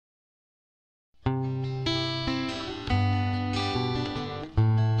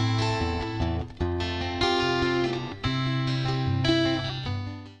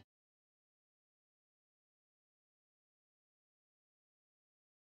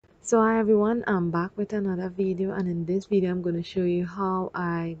So hi everyone, I'm back with another video, and in this video I'm going to show you how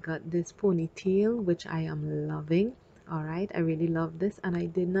I got this ponytail, which I am loving. Alright, I really love this, and I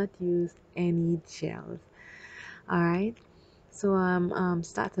did not use any gels. Alright, so I'm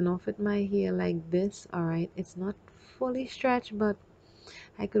starting off with my hair like this. Alright, it's not fully stretched, but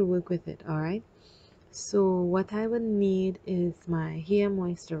I could work with it. Alright, so what I would need is my hair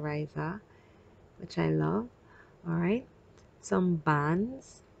moisturizer, which I love. Alright, some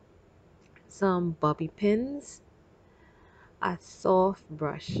bands, some bobby pins, a soft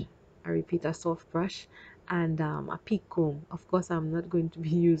brush. I repeat, a soft brush, and a peak comb. Of course, I'm not going to be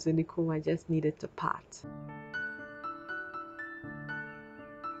using the comb, I just need it to part.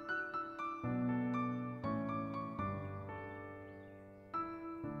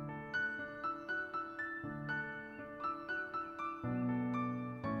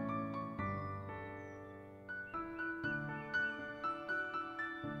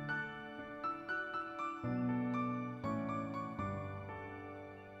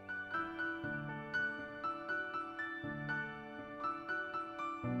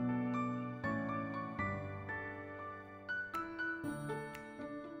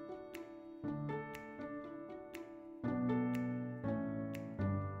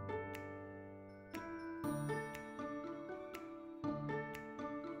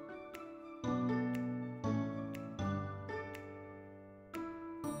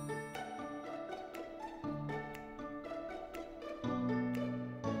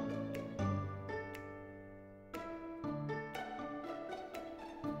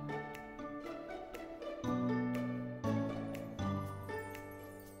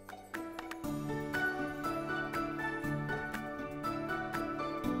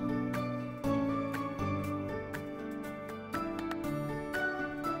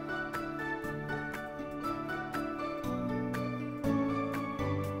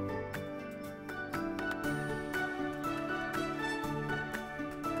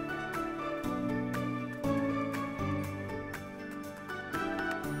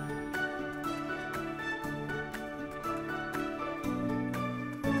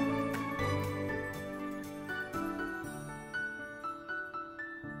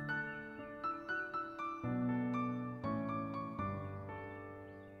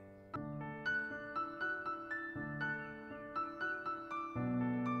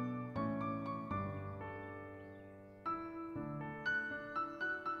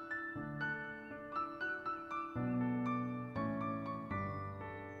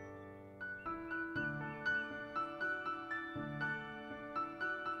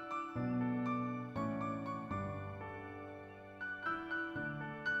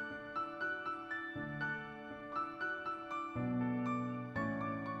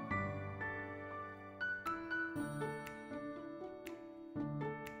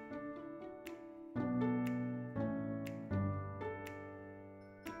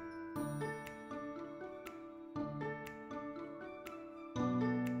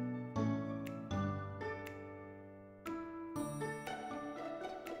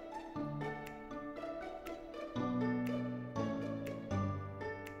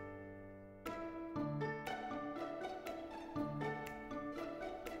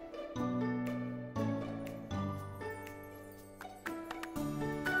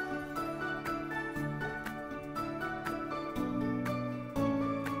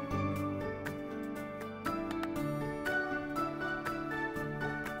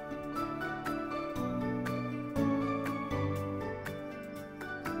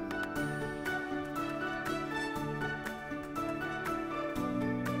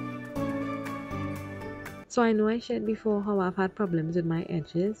 So I know I shared before how I've had problems with my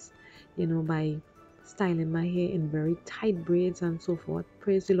edges, by styling my hair in very tight braids and so forth.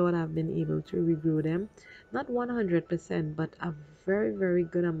 Praise the Lord, I've been able to regrow them. Not 100%, but a very, very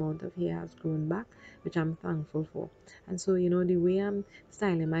good amount of hair has grown back, which I'm thankful for. And so, the way I'm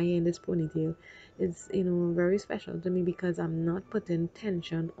styling my hair in this ponytail is, very special to me because I'm not putting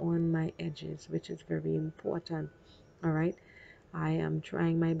tension on my edges, which is very important. All right. I am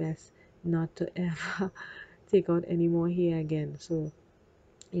trying my best not to ever take out any more hair again. So,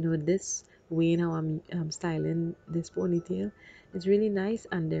 this way now I'm styling this ponytail, it's really nice,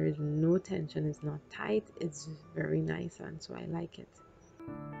 and there is no tension. It's not tight. It's very nice, and so I like it.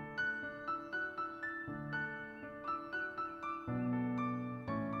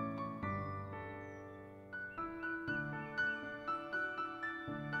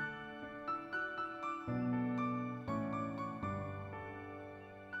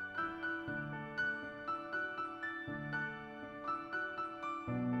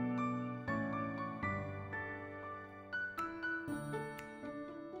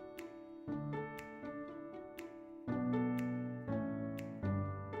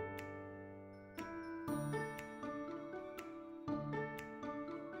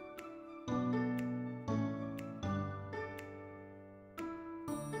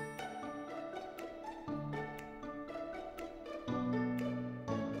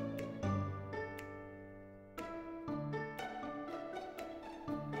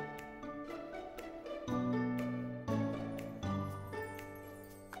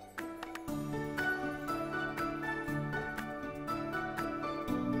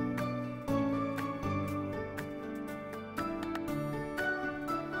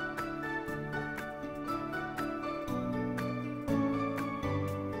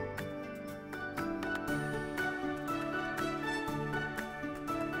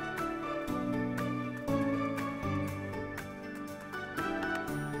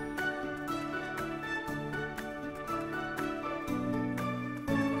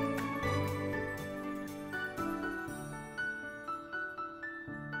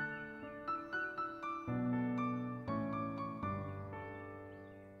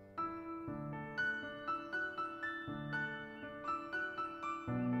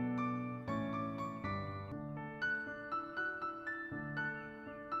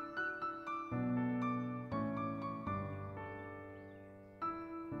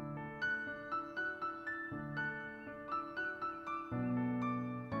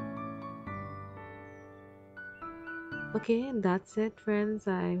 Okay, and that's it, friends.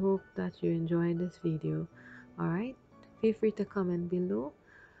 I hope that you enjoyed this video. All right, feel free to comment below,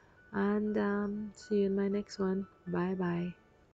 and see you in my next one. Bye bye.